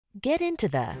Get into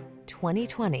the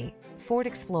 2020 Ford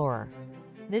Explorer.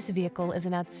 This vehicle is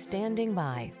an outstanding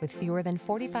buy with fewer than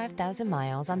 45,000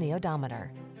 miles on the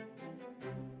odometer.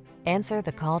 Answer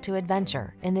the call to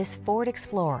adventure in this Ford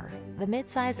Explorer, the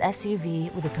midsize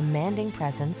SUV with a commanding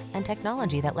presence and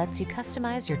technology that lets you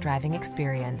customize your driving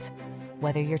experience.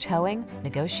 Whether you're towing,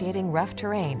 negotiating rough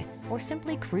terrain, or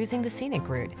simply cruising the scenic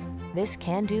route, this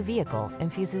can-do vehicle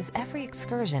infuses every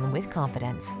excursion with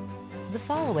confidence. The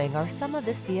following are some of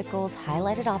this vehicle's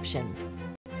highlighted options: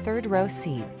 third row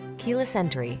seat, keyless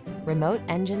entry, remote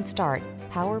engine start,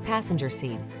 power passenger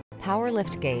seat, power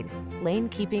liftgate, lane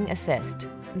keeping assist,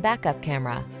 backup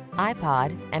camera,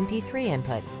 iPod, MP3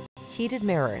 input, heated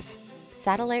mirrors,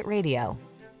 satellite radio.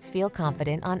 Feel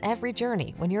confident on every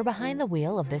journey when you're behind the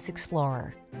wheel of this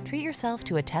Explorer. Treat yourself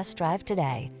to a test drive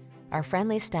today. Our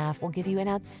friendly staff will give you an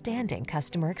outstanding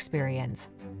customer experience.